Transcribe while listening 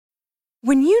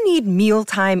When you need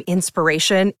mealtime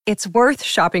inspiration, it's worth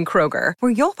shopping Kroger,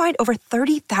 where you'll find over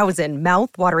 30,000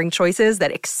 mouth-watering choices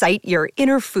that excite your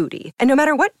inner foodie. And no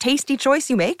matter what tasty choice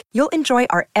you make, you'll enjoy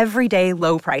our everyday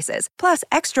low prices, plus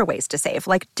extra ways to save,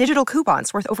 like digital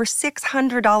coupons worth over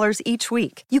 $600 each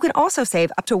week. You can also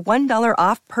save up to $1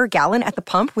 off per gallon at the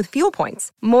pump with fuel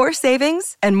points. More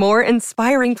savings and more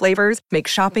inspiring flavors make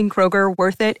shopping Kroger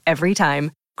worth it every time.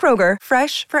 Kroger,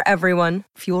 fresh for everyone.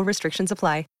 Fuel restrictions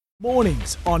apply.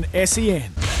 Mornings on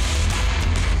SEN.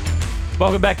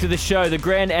 Welcome back to the show. The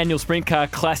Grand Annual Sprint Car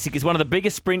Classic is one of the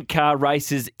biggest sprint car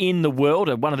races in the world,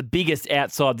 and one of the biggest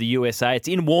outside the USA. It's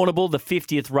in Warrnambool. The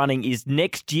 50th running is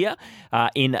next year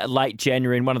in late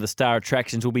January, and one of the star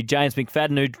attractions will be James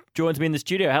McFadden, who joins me in the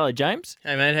studio. Hello, James.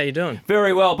 Hey, mate. How you doing?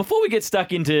 Very well. Before we get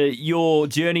stuck into your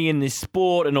journey in this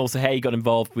sport and also how you got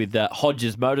involved with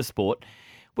Hodges Motorsport,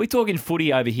 we're talking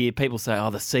footy over here. People say,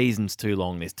 the season's too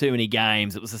long. There's too many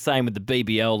games. It was the same with the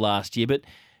BBL last year. But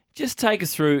just take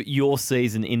us through your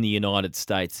season in the United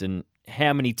States and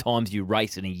how many times you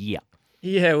race in a year.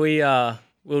 Yeah,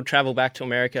 we'll travel back to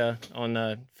America on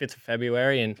the 5th of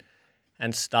February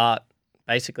and start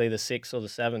basically the 6th or the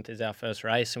 7th is our first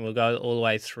race, and we'll go all the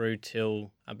way through till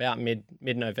about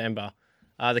mid-November.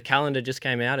 The calendar just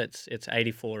came out. It's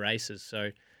 84 races, so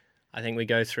I think we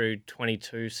go through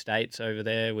 22 states over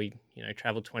there. We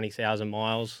travel 20,000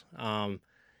 miles.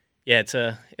 It's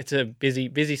a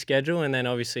busy schedule, and then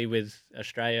obviously with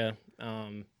Australia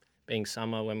being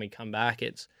summer when we come back,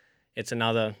 it's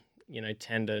another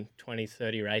 10 to 20,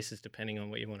 30 races depending on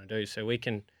what you want to do. So we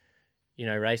can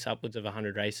race upwards of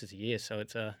 100 races a year. So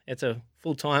it's a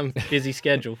full-time busy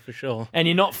schedule for sure. And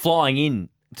you're not flying in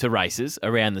to races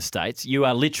around the states. You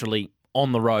are literally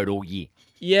on the road all year.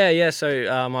 Yeah.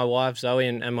 So my wife Zoe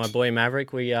and my boy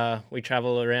Maverick, we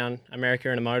travel around America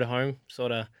in a motorhome,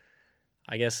 sort of,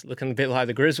 I guess, looking a bit like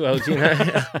the Griswolds,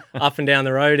 up and down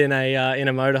the road in a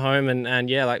motorhome, and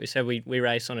yeah, like we said, we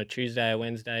race on a Tuesday, a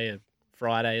Wednesday, a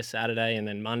Friday, a Saturday, and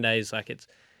then Mondays. Like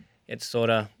it's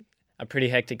sort of a pretty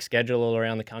hectic schedule all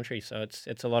around the country, so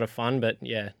it's a lot of fun, but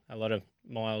yeah, a lot of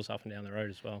miles up and down the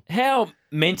road as well. How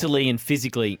mentally and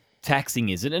physically taxing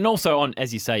is it? And also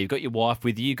as you say, you've got your wife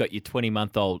with you, you've got your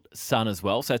 20-month-old son as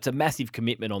well, so it's a massive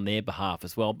commitment on their behalf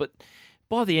as well. But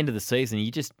by the end of the season, you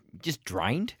just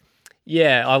drained?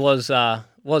 Yeah, I was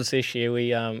this year.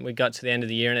 We got to the end of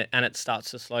the year and it starts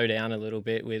to slow down a little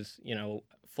bit with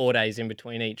 4 days in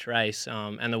between each race,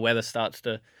 and the weather starts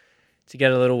to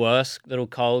get a little worse, a little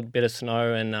cold, bit of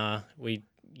snow, and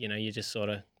you just sort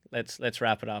of let's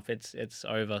wrap it up. It's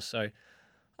over. So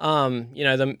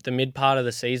the mid part of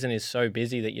the season is so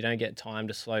busy that you don't get time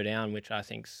to slow down, which I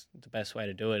think's the best way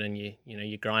to do it. And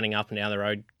you're grinding up and down the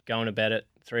road, going to bed at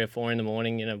 3 or 4 in the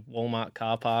morning in a Walmart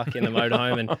car park in the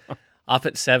motorhome, and up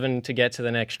at 7 to get to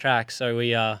the next track. So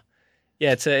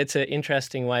it's an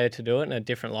interesting way to do it and a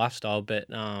different lifestyle. But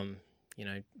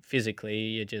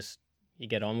physically, you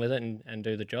get on with it and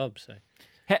do the job. So,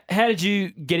 how did you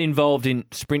get involved in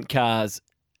sprint cars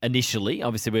initially?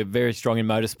 Obviously, we're very strong in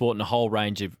motorsport and a whole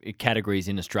range of categories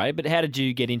in Australia, but how did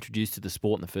you get introduced to the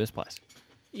sport in the first place?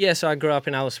 Yeah, so I grew up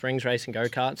in Alice Springs racing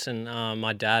go-karts, and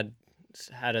my dad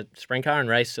had a sprint car and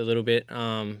raced a little bit,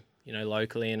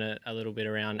 locally and a little bit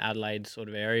around Adelaide sort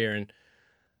of area,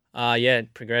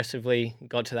 and progressively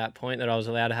got to that point that I was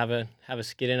allowed to have a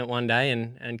skid in it one day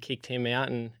and kicked him out,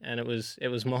 and it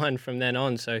was mine from then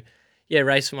on. So yeah,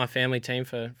 raced for my family team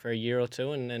for a year or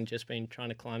two, and then just been trying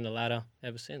to climb the ladder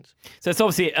ever since. So it's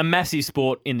obviously a massive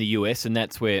sport in the US, and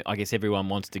that's where I guess everyone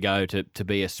wants to go to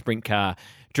be a sprint car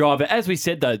driver. As we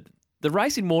said, though, the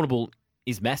race in Warrnambool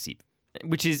is massive,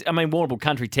 which is, Warrnambool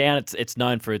country town. It's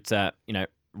known for its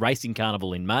racing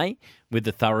carnival in May with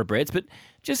the thoroughbreds. But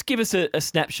just give us a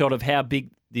snapshot of how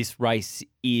big this race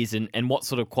is and what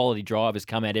sort of quality drivers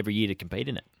come out every year to compete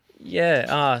in it.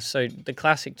 Yeah, so the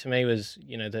classic to me was,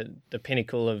 the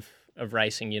pinnacle of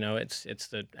racing. It's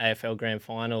the AFL Grand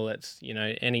Final. It's,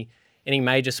 any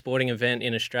major sporting event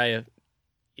in Australia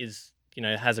is,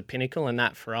 has a pinnacle, and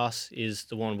that for us is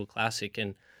the Warrnambool Classic.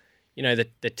 And,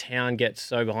 the town gets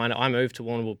so behind it. I moved to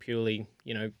Warrnambool purely,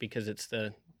 because it's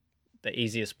the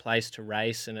easiest place to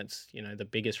race, and it's, the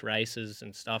biggest races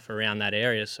and stuff around that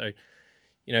area. So,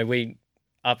 we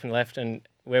up and left and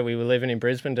where we were living in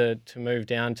Brisbane to move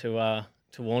down to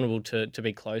Warrnambool to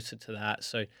be closer to that.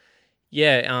 So,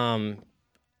 get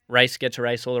to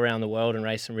race all around the world and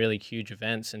race some really huge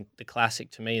events. And the Classic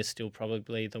to me is still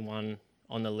probably the one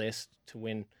on the list to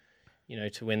win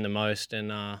the most.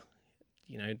 And,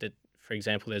 for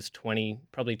example, there's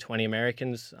probably 20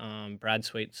 Americans. Brad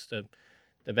Sweet's the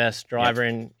the best driver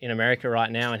in America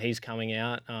right now, and he's coming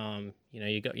out.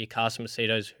 You got your Carson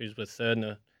Macedo, who's with third in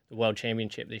the World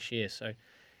Championship this year. So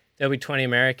there'll be 20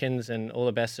 Americans and all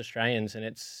the best Australians, and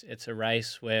it's a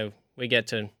race where we get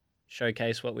to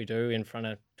showcase what we do in front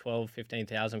of 12,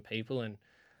 15,000 people. And,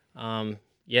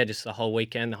 just the whole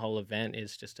weekend, the whole event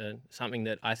is just something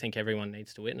that I think everyone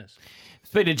needs to witness.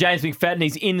 Speaking to James McFadden,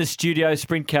 he's in the studio,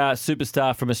 sprint car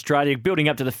superstar from Australia, building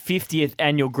up to the 50th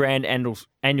annual Grand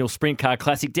Annual Sprint Car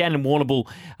Classic down in Warrnambool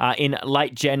in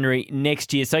late January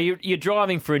next year. So you're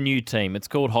driving for a new team. It's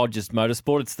called Hodges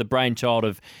Motorsport. It's the brainchild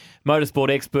of motorsport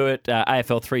expert,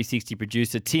 AFL 360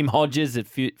 producer Tim Hodges. It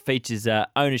features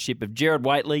ownership of Gerard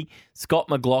Whateley, Scott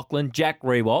McLaughlin, Jack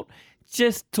Riewoldt.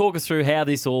 Just talk us through how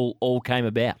this all came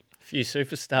about. A few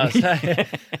superstars.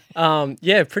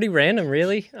 Pretty random,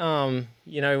 really. When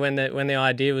the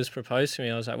idea was proposed to me,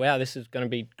 I was like, wow, this is going to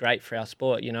be great for our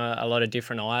sport. A lot of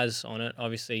different eyes on it.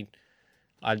 Obviously,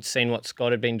 I'd seen what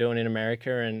Scott had been doing in America,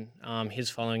 and his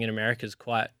following in America is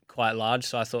quite large.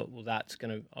 So I thought, well, that's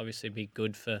going to obviously be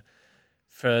good for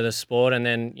the sport. And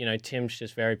then, Tim's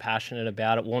just very passionate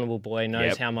about it. Warrnambool boy,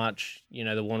 knows how much, the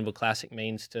Warrnambool Classic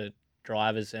means to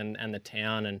drivers and the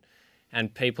town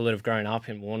and people that have grown up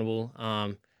in Warrnambool.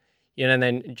 And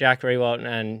then Jack Riewoldt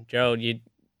and Gerald,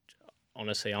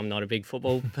 honestly, I'm not a big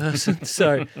football person,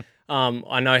 so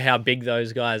I know how big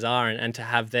those guys are, and to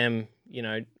have them,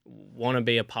 want to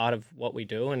be a part of what we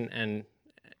do and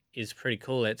is pretty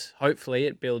cool. Hopefully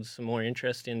it builds some more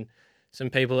interest in some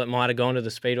people that might have gone to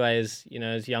the Speedway as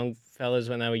young fellas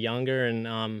when they were younger,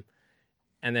 and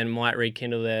then might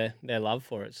rekindle their love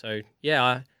for it. So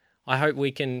I hope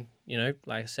we can,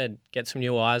 like I said, get some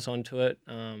new eyes onto it,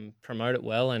 promote it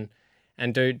well, and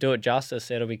do it justice.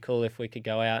 It'll be cool if we could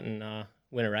go out and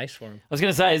win a race for them. I was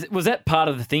going to say, was that part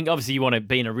of the thing? Obviously, you want to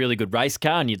be in a really good race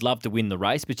car and you'd love to win the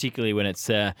race, particularly when it's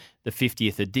the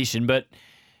 50th edition. But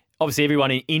obviously,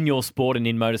 everyone in your sport and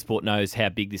in motorsport knows how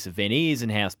big this event is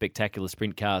and how spectacular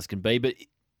sprint cars can be. But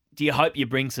do you hope you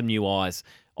bring some new eyes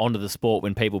onto the sport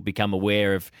when people become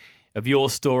aware of your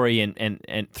story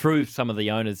and through some of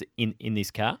the owners in this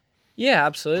car? Yeah,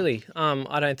 absolutely.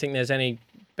 I don't think there's any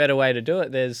better way to do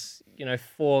it. There's,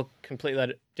 4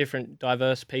 completely different,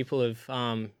 diverse people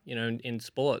in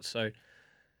sports. So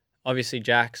obviously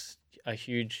Jack's a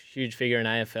huge figure in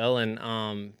AFL,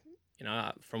 and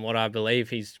from what I believe,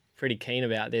 he's pretty keen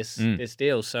about this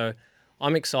deal. So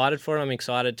I'm excited for it. I'm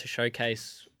excited to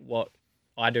showcase what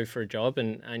I do for a job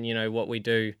and what we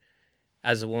do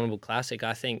as a Warrnambool Classic.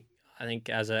 I think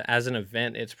as an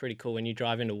event, it's pretty cool. When you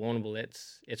drive into Warrnambool,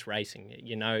 it's racing.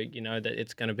 You know that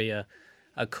it's going to be a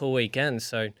cool weekend.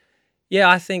 So yeah,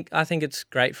 I think it's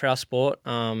great for our sport.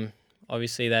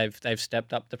 Obviously they've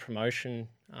stepped up the promotion.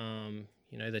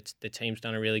 The team's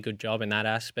done a really good job in that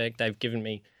aspect. They've given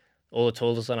me all the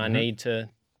tools that I need to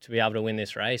be able to win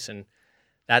this race, and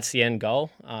that's the end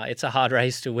goal. It's a hard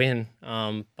race to win,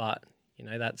 but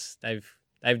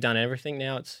they've done everything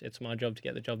now. It's my job to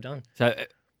get the job done. So,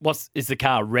 is the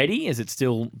car ready? Is it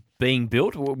still being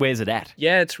built? Where's it at?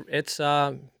 Yeah, it's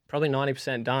probably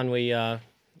 90% done.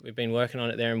 We've been working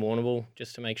on it there in Warrnambool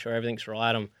just to make sure everything's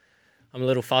right. I'm a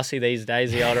little fussy these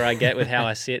days, the older I get, with how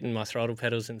I sit and my throttle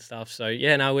pedals and stuff. So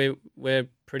yeah, no, we're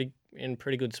in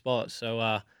pretty good spot.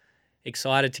 So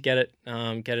excited to get it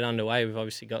underway. We've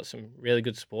obviously got some really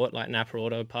good support like Napa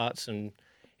Auto Parts, and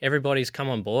everybody's come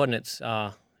on board, and it's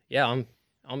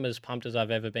I'm as pumped as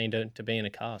I've ever been to be in a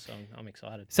car, so I'm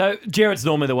excited. So Gerard's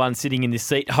normally the one sitting in this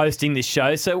seat hosting this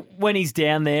show. So when he's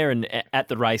down there and at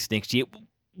the race next year,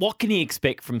 what can he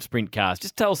expect from sprint cars?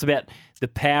 Just tell us about the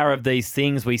power of these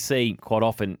things. We see quite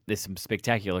often there's some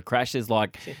spectacular crashes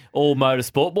like all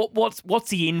motorsport.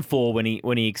 What's he in for when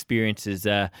he experiences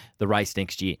the race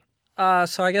next year?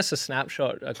 So I guess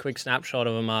a quick snapshot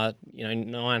of them are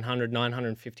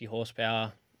 950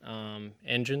 horsepower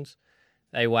engines.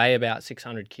 They weigh about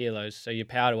 600 kilos, so your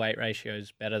power to weight ratio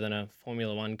is better than a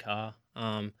Formula One car.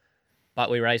 But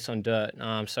we race on dirt.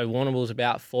 So Warrnambool's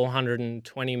about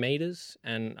 420 metres,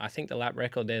 and I think the lap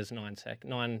record there is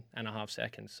 9.5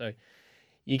 seconds. So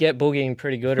you get boogieing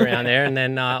pretty good around there, and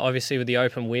then obviously with the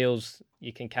open wheels,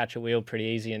 you can catch a wheel pretty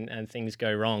easy and things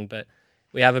go wrong. But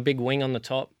we have a big wing on the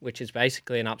top, which is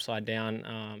basically an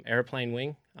upside-down aeroplane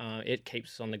wing. It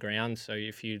keeps us on the ground, so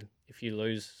if you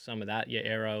lose some of that, your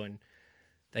aero, and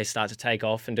they start to take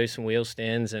off and do some wheel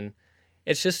stands, and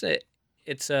it's just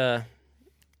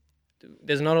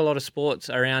there's not a lot of sports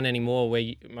around anymore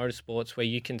motorsports where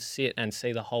you can sit and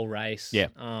see the whole race. Yeah.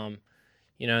 And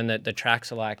the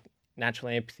tracks are like natural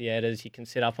amphitheaters. You can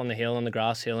sit up on the hill, on the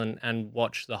grass hill, and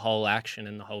watch the whole action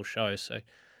and the whole show. So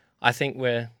I think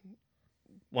we're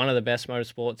one of the best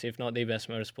motorsports, if not the best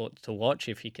motorsport to watch,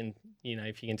 if you can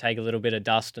take a little bit of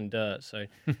dust and dirt. So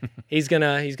he's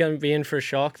gonna be in for a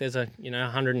shock. There's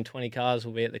 120 cars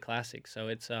will be at the Classic, so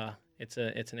it's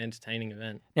an entertaining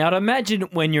event. Now, I'd imagine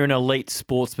when you're an elite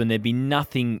sportsman, there'd be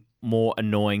nothing more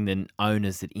annoying than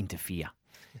owners that interfere.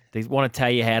 They want to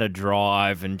tell you how to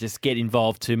drive and just get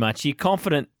involved too much. You're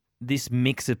confident this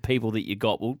mix of people that you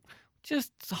got will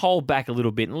just hold back a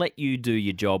little bit and let you do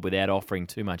your job without offering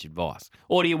too much advice?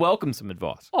 Or do you welcome some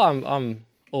advice? Oh, I'm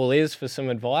all ears for some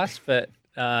advice, but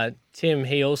Tim,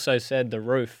 he also said the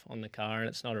roof on the car, and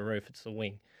it's not a roof, it's the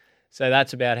wing. So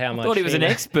that's about how much. I thought he was an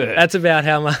expert. That's about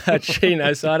how much he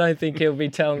knows. So I don't think he'll be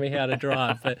telling me how to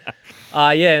drive. But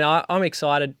I'm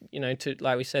excited, to,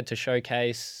 like we said, to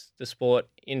showcase the sport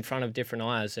in front of different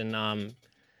eyes. And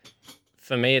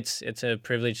for me, it's a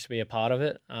privilege to be a part of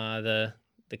it. The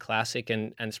Classic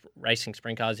and racing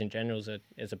sprint cars in general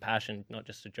is a passion, not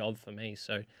just a job for me.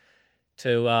 So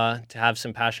to have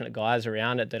some passionate guys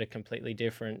around it that are completely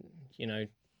different,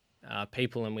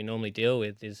 people and we normally deal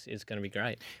with is going to be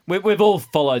great. We've all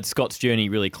followed Scott's journey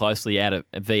really closely out of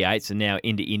V8s and now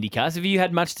into IndyCars. Have you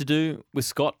had much to do with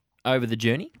Scott over the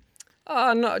journey?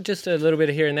 Not just a little bit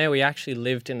of here and there. We actually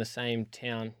lived in the same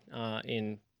town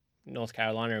in North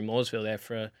Carolina, in Mooresville there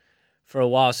for a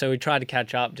while. So we tried to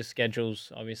catch up, just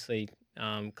schedules obviously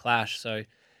clash. So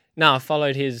no, I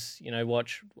followed his, I'd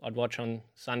watch on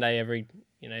Sunday every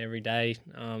day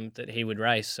that he would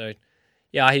race. So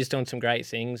yeah, he's doing some great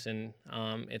things, and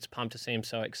it's pumped to see him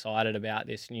so excited about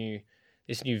this new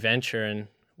venture. And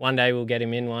one day we'll get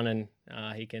him in one, and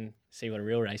he can see what a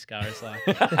real race car is like.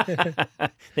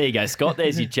 There you go, Scott.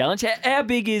 There's your challenge. How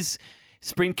big is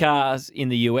sprint cars in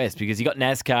the US? Because you got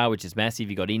NASCAR, which is massive.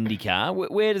 You got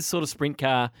IndyCar. Where does sort of sprint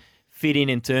car fit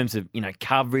in terms of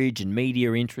coverage and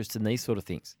media interest and these sort of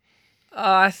things?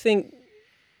 I think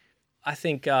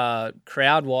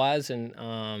crowd wise and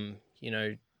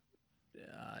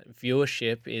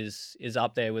viewership is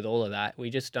up there with all of that. We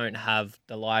just don't have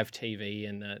the live TV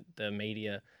and the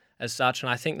media as such, and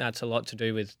I think that's a lot to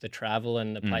do with the travel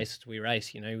and the places we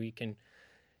race. We can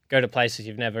go to places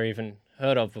you've never even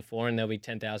heard of before, and there'll be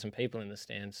 10,000 people in the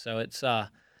stands. So it's I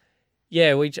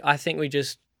think we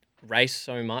just race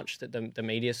so much that the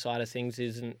media side of things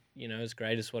isn't as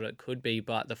great as what it could be,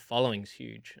 but the following's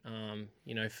huge.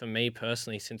 For me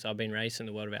personally, since I've been racing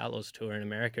the World of Outlaws Tour in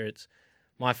America,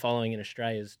 my following in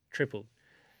Australia's tripled.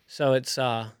 So it's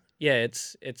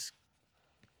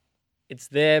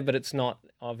there, but it's not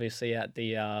obviously at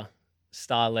the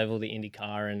star level the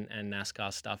IndyCar and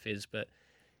NASCAR stuff is. But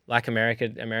like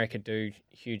America do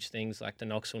huge things, like the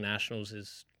Knoxville Nationals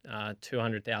is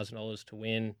 $200,000 to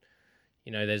win.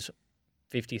 There's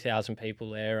 50,000 people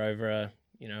there over a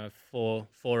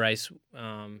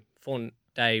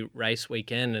 4-day race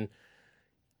weekend, and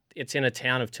it's in a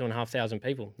town of 2,500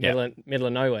 people, middle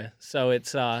of nowhere. So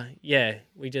it's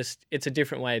it's a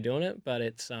different way of doing it, but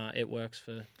it works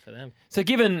for them. So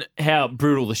given how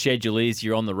brutal the schedule is,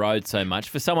 you're on the road so much.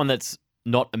 For someone that's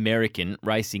not American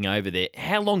racing over there,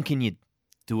 how long can you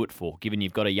do it for? Given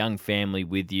you've got a young family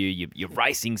with you, you're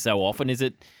racing so often. Is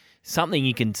it something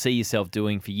you can see yourself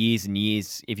doing for years and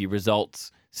years if your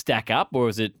results stack up, or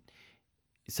is it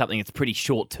something that's pretty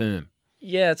short term?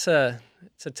 Yeah, it's a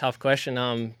tough question.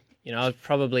 I was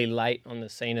probably late on the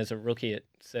scene as a rookie at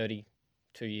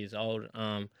 32 years old.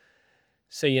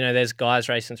 So there's guys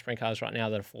racing sprint cars right now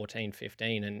that are 14,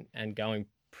 15 and going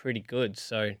pretty good.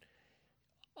 So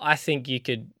I think you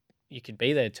could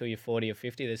be there till you're 40 or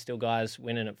 50. There's still guys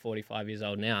winning at 45 years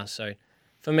old now. So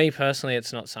for me personally,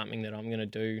 it's not something that I'm going to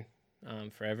do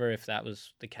forever. If that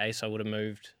was the case, I would have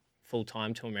moved full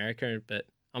time to America. But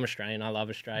I'm Australian. I love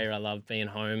Australia. I love being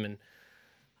home, and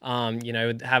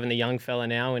having the young fella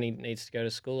now when he needs to go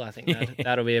to school, I think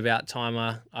that'll be about time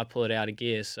I pull it out of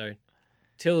gear. So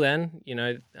till then,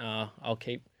 I'll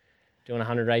keep doing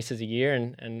 100 races a year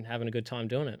and having a good time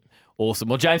doing it. Awesome.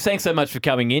 Well, James, thanks so much for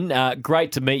coming in.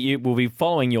 Great to meet you. We'll be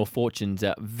following your fortunes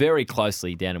very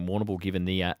closely down in Warrnambool, given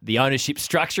the ownership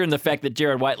structure and the fact that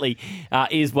Gerard Whateley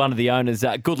is one of the owners.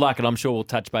 Good luck, and I'm sure we'll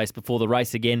touch base before the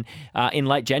race again in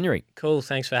late January. Cool.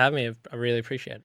 Thanks for having me. I really appreciate it.